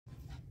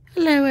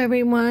Hello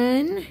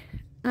everyone,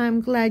 I'm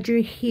glad you're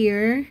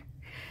here.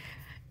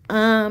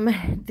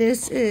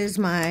 This is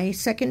my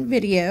second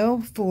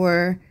video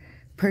for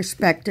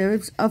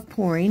perspectives of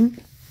pouring.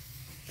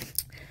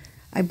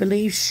 I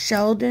believe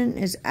Sheldon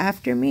is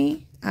after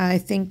me. I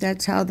think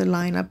that's how the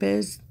lineup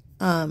is.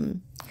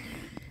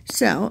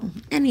 So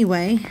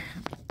anyway,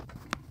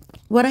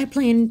 what I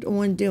planned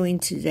on doing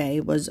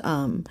today was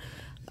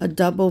a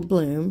double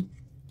bloom,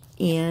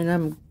 and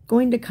I'm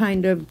going to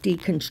kind of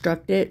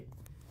deconstruct it.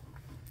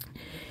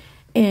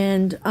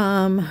 And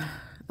I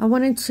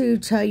wanted to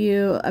tell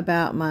you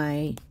about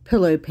my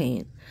pillow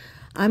paint.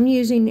 I'm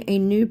using a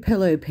new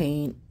pillow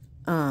paint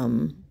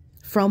from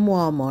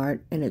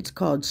Walmart, and it's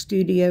called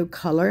Studio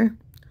Color.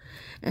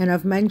 And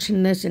I've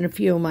mentioned this in a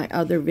few of my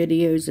other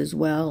videos as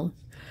well.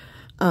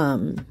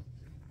 But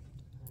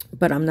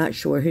I'm not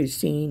sure who's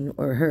seen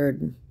or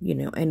heard,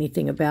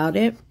 anything about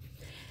it.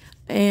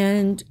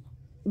 And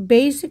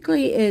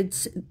basically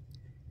it's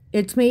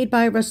made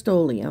by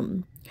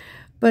Rust-Oleum.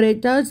 But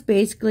it does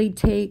basically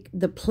take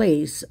the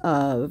place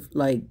of,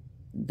 like,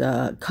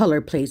 the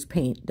color place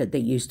paint that they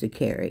used to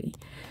carry.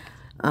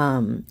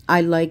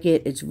 I like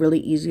it. It's really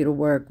easy to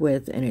work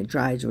with, and it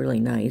dries really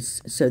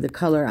nice. So the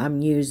color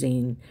I'm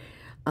using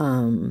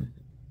on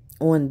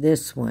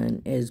this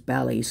one is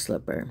Ballet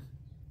Slipper.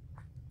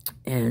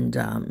 And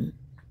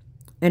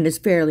it's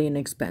fairly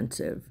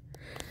inexpensive.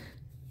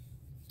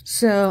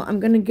 So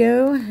I'm going to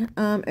go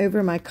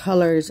over my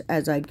colors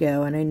as I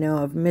go, and I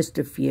know I've missed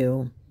a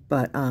few.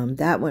 But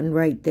that one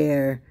right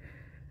there,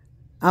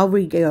 I'll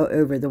go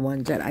over the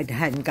ones that I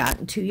hadn't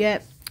gotten to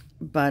yet.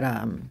 But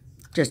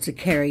just to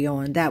carry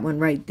on, that one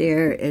right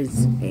there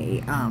is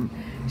a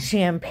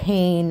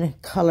champagne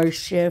color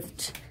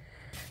shift,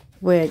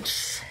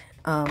 which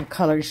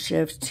color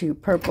shifts to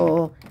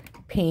purple,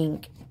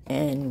 pink,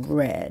 and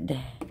red.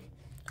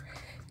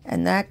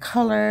 And that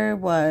color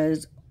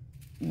was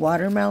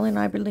watermelon,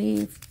 I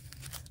believe.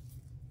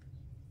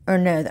 Or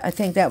no, I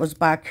think that was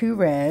Baku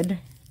red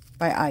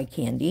by Eye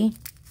Candy.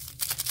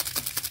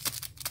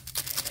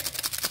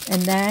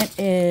 And that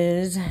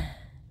is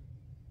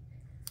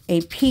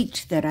a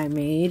peach that I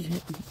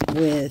made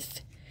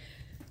with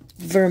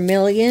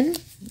vermilion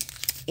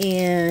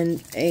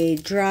and a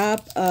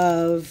drop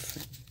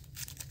of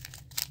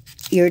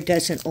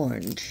iridescent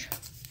orange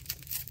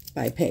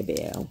by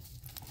Pebeo.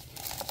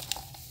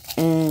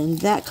 And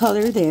that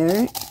color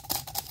there,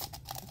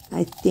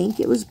 I think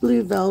it was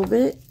blue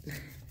velvet.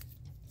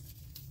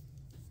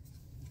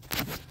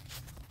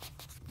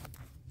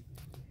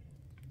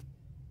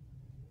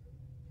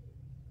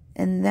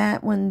 And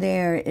that one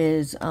there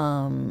is,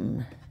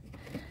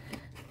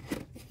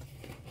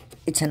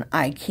 it's an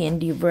Eye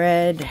Candy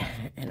red,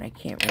 and I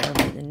can't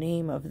remember the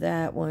name of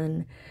that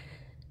one.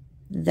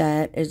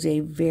 That is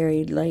a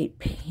very light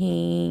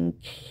pink,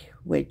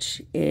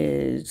 which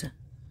is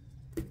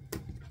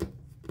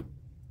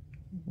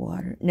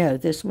no,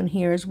 this one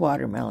here is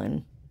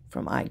watermelon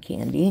from Eye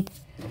Candy.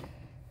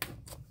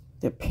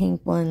 The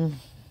pink one,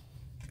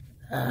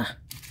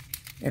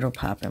 it'll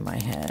pop in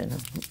my head.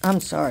 I'm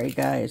sorry,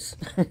 guys.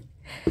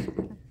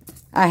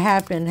 I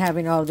have been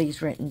having all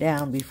these written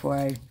down before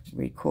I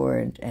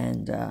record,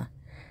 and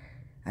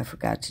I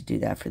forgot to do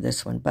that for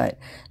this one. But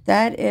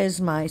that is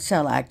my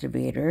cell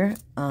activator,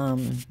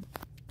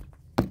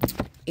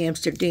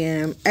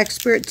 Amsterdam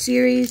Expert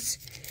series,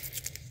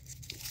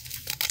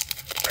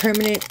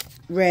 permanent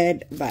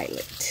red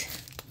violet.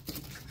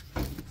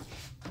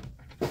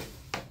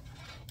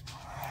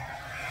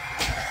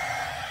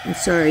 I'm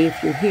sorry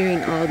if you're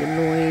hearing all the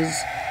noise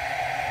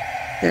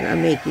that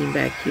I'm making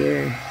back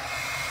here.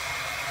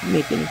 I'm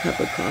making a cup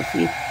of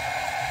coffee.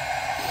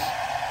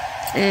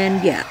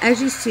 And yeah, as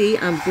you see,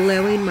 I'm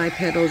blowing my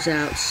petals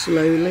out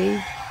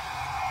slowly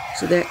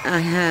so that I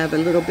have a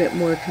little bit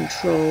more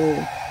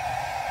control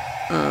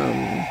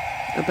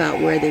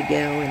about where they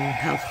go and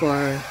how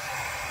far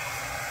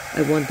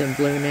I want them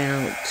blown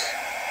out.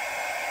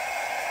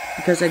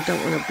 Because I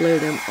don't want to blow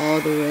them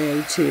all the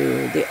way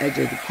to the edge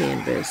of the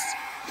canvas.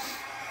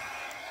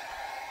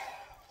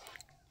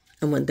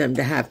 I want them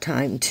to have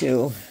time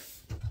to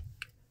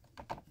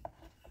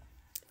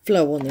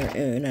flow on their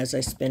own as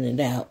I spin it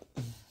out.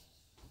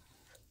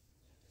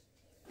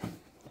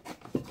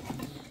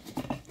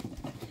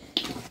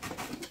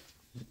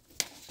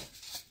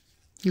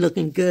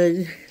 Looking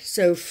good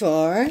so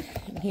far.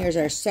 And here's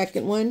our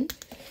second one,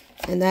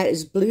 and that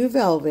is blue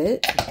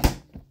velvet.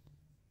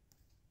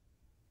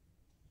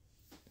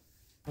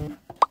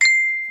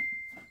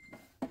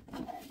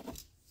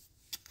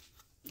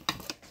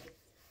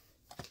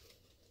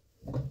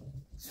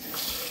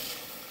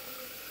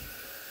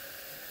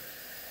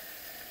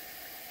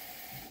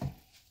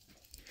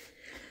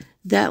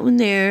 That one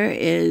there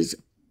is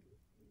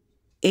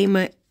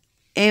Aomdari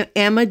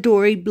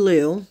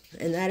blue,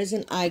 and that is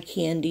an Eye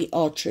Candy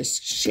Ultra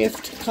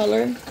Shift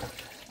color.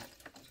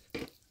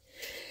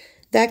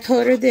 That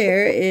color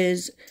there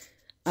is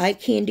Eye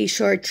Candy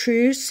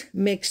Chartreuse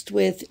mixed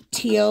with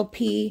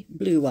TLP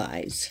Blue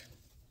Eyes.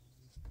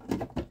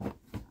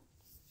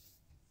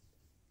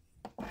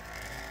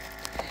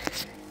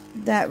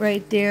 That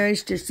right there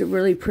is just a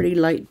really pretty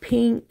light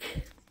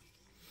pink.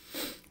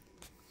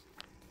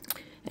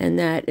 And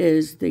that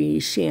is the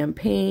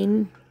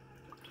champagne.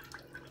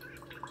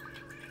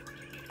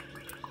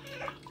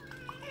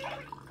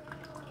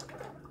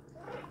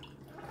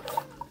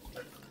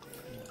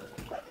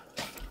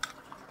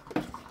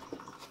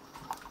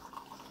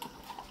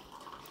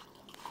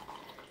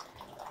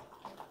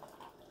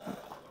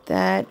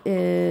 That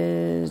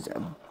is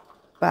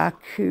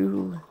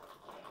Baku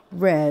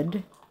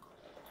red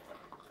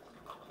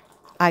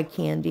eye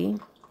candy.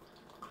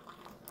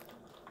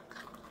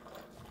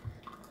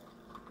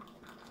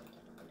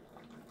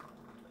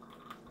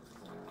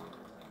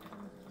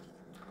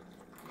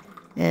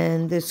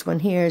 And this one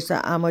here is the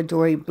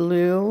Aomdari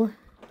blue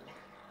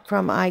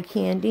from eye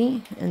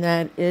candy. And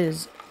that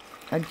is,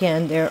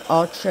 again, their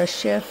ultra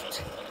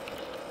shift.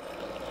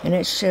 And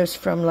it shifts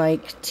from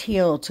like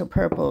teal to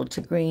purple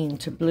to green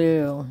to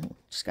blue.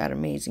 It's got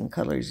amazing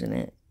colors in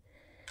it.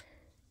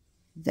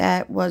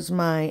 That was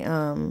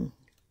my,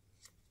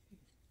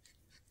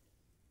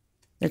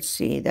 let's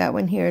see, that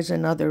one here is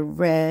another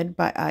red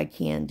by eye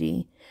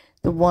candy.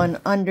 The one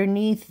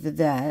underneath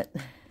that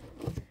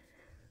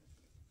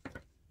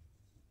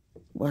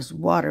was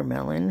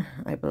watermelon,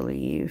 I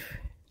believe.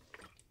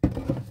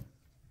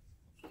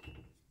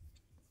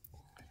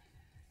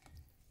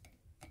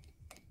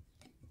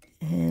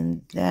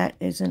 And that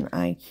is an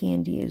eye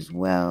candy as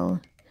well.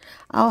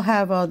 I'll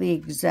have all the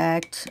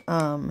exact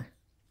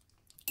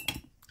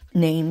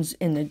names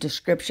in the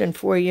description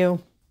for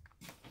you.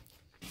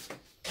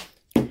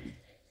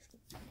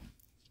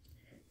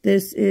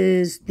 This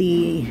is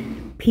the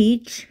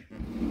peach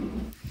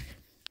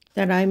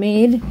that I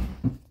made.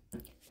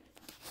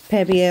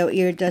 Pebeo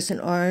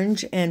iridescent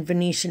orange and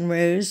Venetian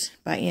rose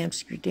by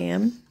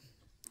Amsterdam.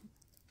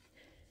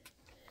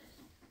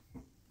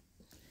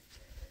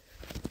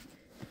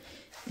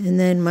 And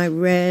then my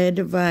red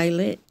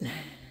violet.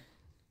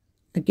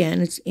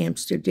 Again, it's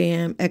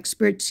Amsterdam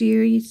Expert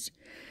series.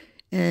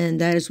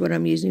 And that is what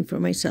I'm using for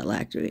my cell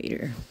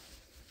activator.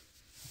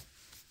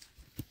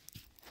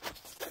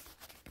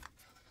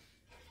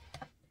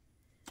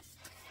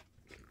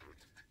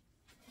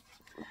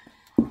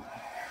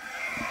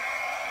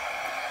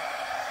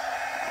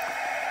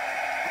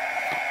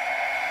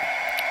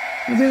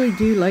 I really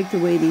do like the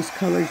way these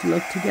colors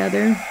look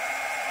together.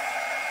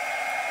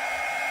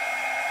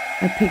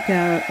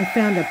 I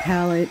found a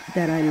palette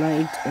that I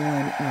liked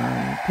on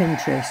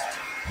Pinterest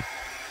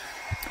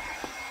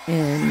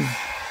and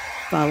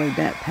followed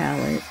that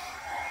palette.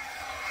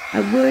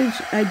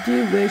 I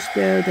do wish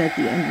though that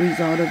the end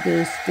result of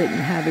this didn't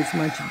have as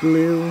much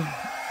blue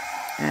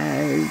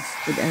as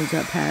it ends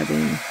up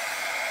having,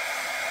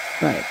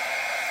 but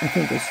I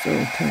think it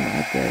still turned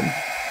out good.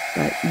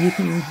 But you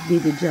can be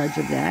the judge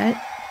of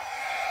that.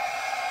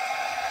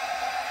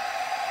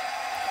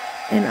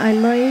 And I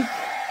like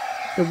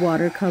the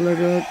watercolor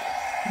look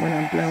when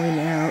I'm blowing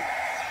out.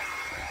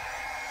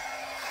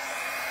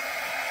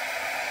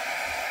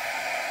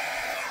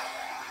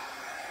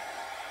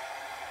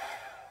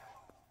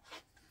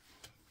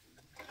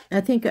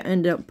 I think I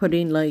end up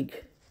putting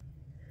like,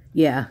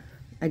 yeah,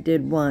 I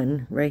did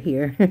one right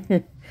here.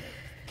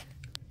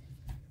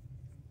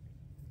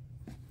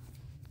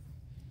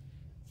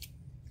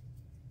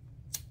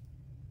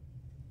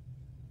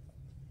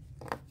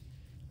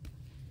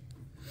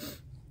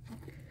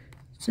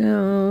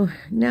 So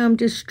now I'm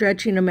just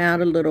stretching them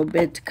out a little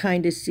bit to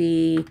kind of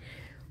see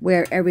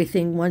where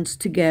everything wants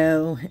to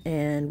go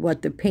and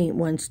what the paint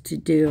wants to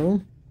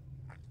do.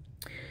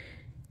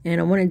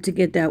 And I wanted to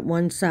get that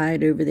one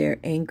side over there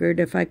anchored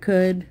if I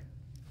could.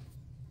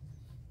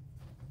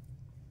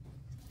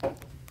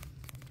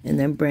 And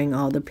then bring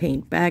all the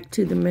paint back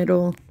to the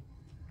middle.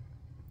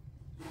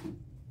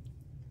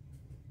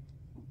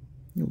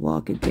 And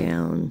walk it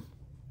down.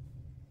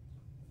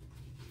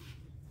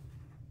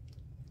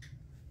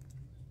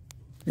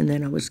 And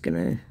then I was going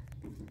to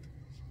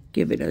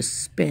give it a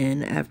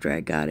spin after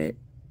I got it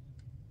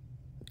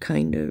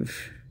kind of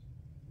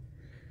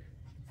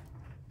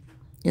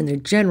in the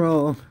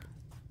general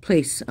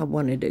place I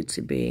wanted it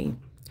to be.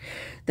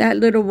 That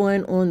little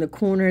one on the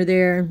corner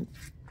there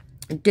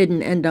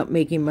didn't end up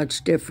making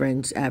much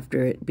difference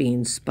after it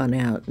being spun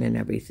out and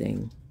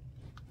everything.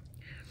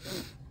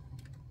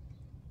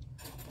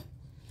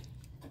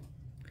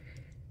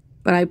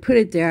 But I put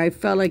it there. I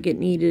felt like it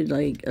needed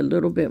like a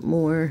little bit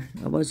more.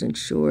 I wasn't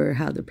sure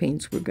how the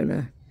paints were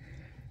gonna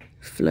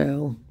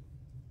flow.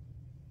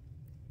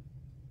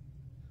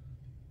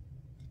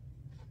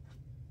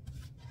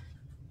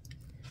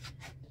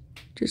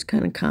 Just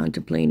kind of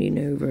contemplating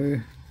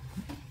over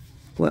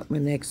what my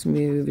next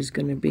move is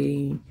gonna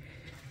be.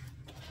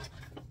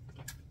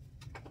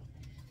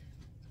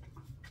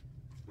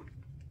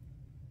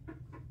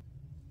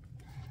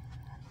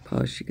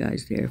 Pause you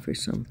guys there for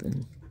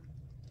something.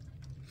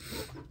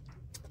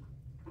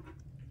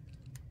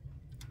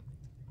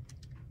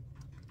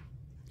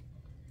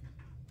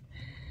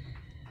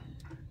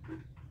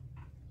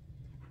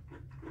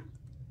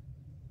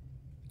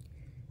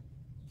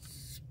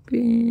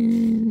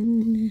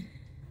 Spin.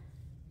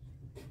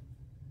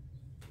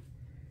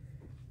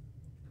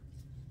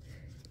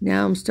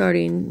 Now I'm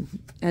starting,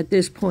 at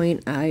this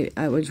point, I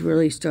was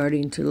really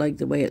starting to like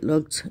the way it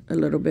looked a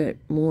little bit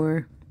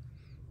more.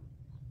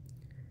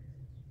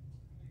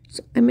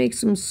 So I make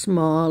some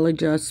small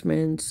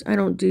adjustments. I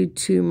don't do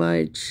too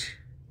much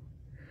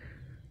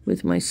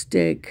with my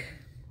stick,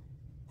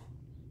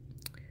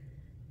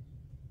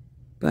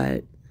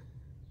 but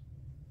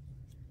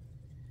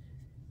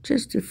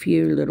just a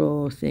few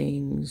little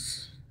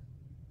things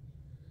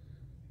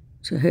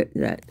to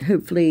that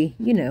hopefully,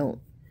 you know,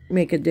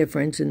 make a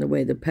difference in the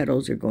way the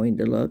petals are going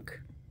to look.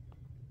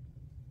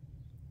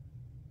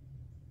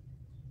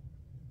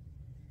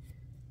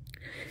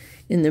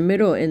 In the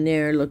middle in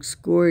there looks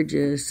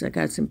gorgeous. I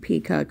got some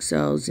peacock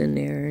cells in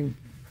there, and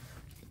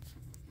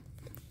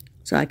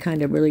so I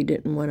kind of really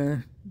didn't want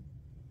to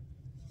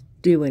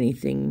do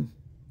anything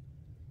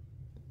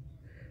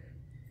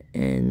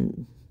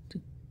and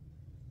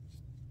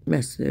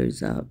mess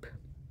those up.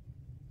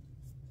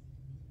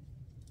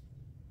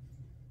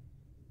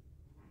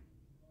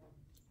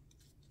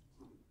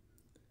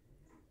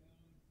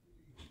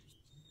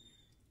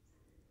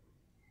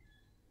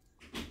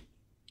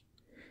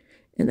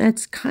 And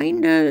that's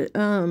kind of,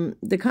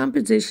 the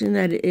composition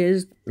that it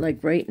is,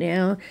 like right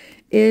now,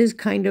 is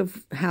kind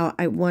of how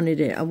I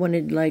wanted it. I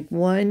wanted like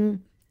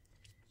one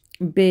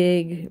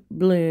big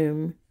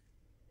bloom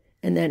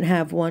and then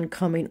have one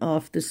coming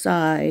off the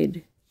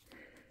side.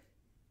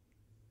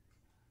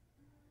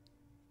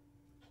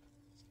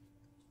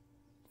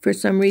 For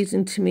some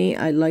reason, to me,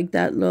 I like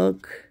that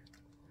look.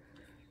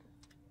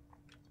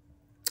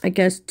 I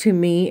guess to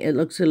me, it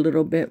looks a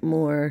little bit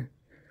more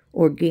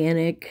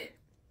organic,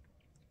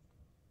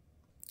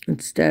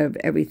 instead of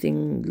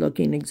everything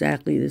looking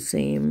exactly the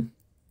same.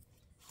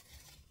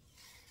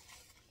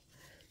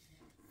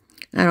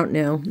 I don't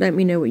know. Let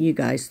me know what you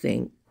guys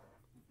think.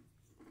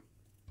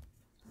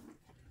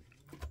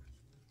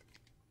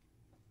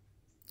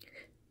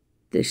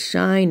 The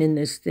shine in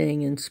this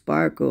thing and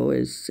sparkle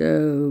is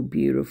so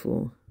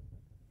beautiful.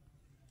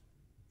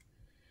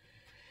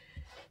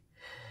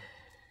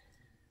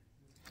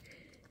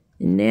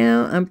 And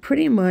now I'm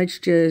pretty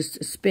much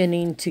just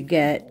spinning to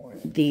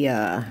get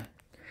the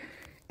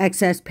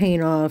excess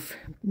paint off.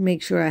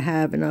 Make sure I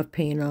have enough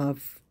paint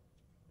off,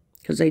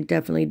 because I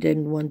definitely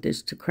didn't want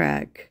this to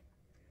crack.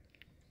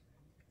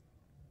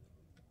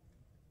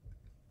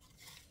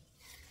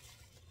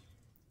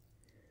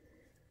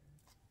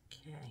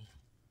 Okay.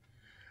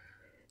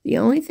 The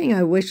only thing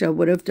I wish I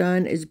would have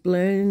done is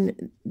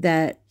blown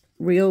that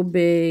real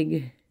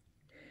big,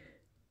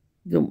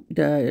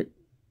 that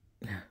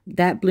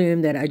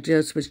bloom that I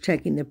just was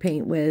checking the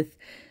paint with,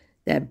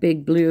 that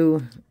big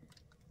blue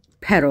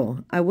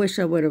petal. I wish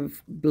I would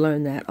have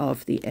blown that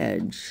off the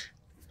edge.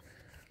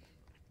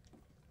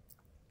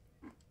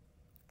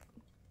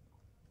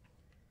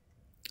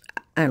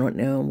 I don't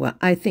know. Well,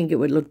 I think it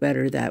would look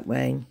better that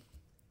way.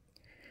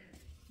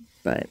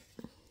 But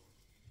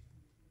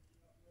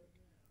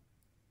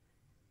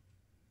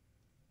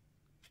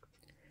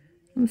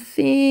I'm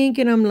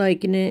thinking I'm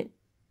liking it.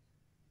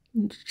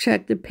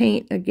 Check the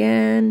paint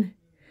again.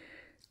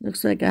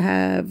 Looks like I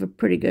have a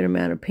pretty good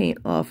amount of paint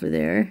off of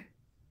there.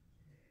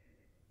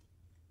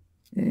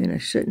 And I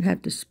shouldn't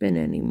have to spin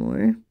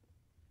anymore.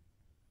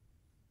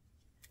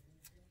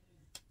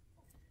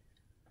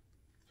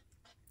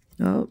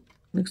 Oh,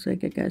 looks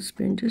like I got to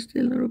spin just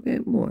a little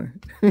bit more.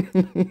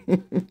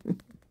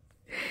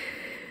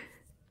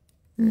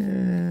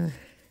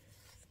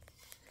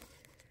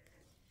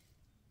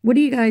 What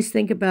do you guys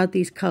think about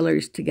these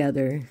colors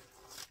together?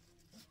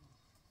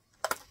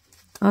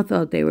 I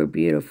thought they were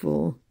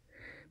beautiful.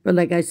 But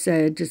like I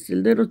said, just a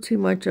little too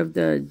much of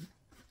the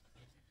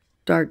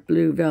dark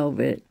blue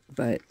velvet.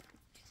 But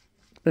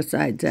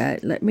besides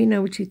that, let me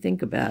know what you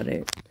think about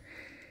it.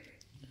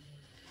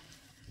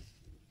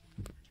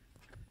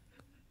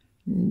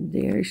 And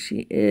there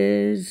she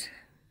is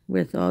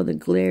with all the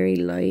glary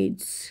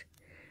lights.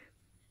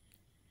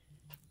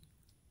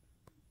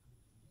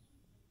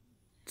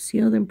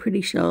 See all them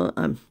pretty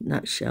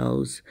not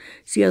shells.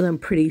 See all them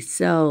pretty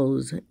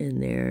cells in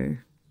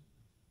there.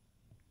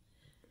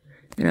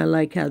 And I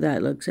like how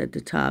that looks at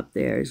the top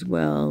there as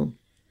well.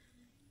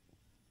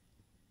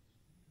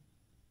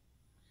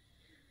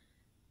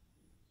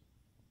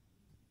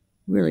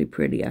 Really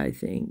pretty, I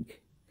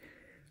think.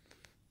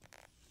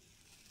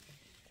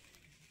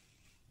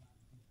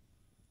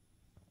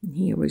 And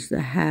here was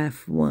the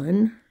half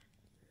one.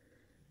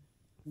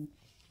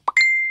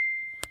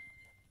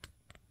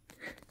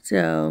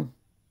 So,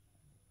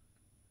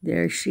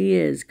 there she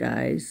is,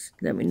 guys.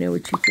 Let me know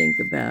what you think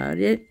about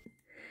it.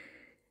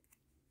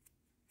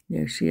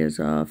 There she is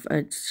off.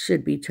 It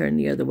should be turned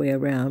the other way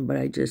around, but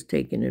I just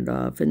taken it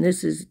off. And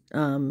this is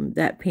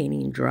that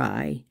painting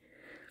dry.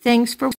 Thanks for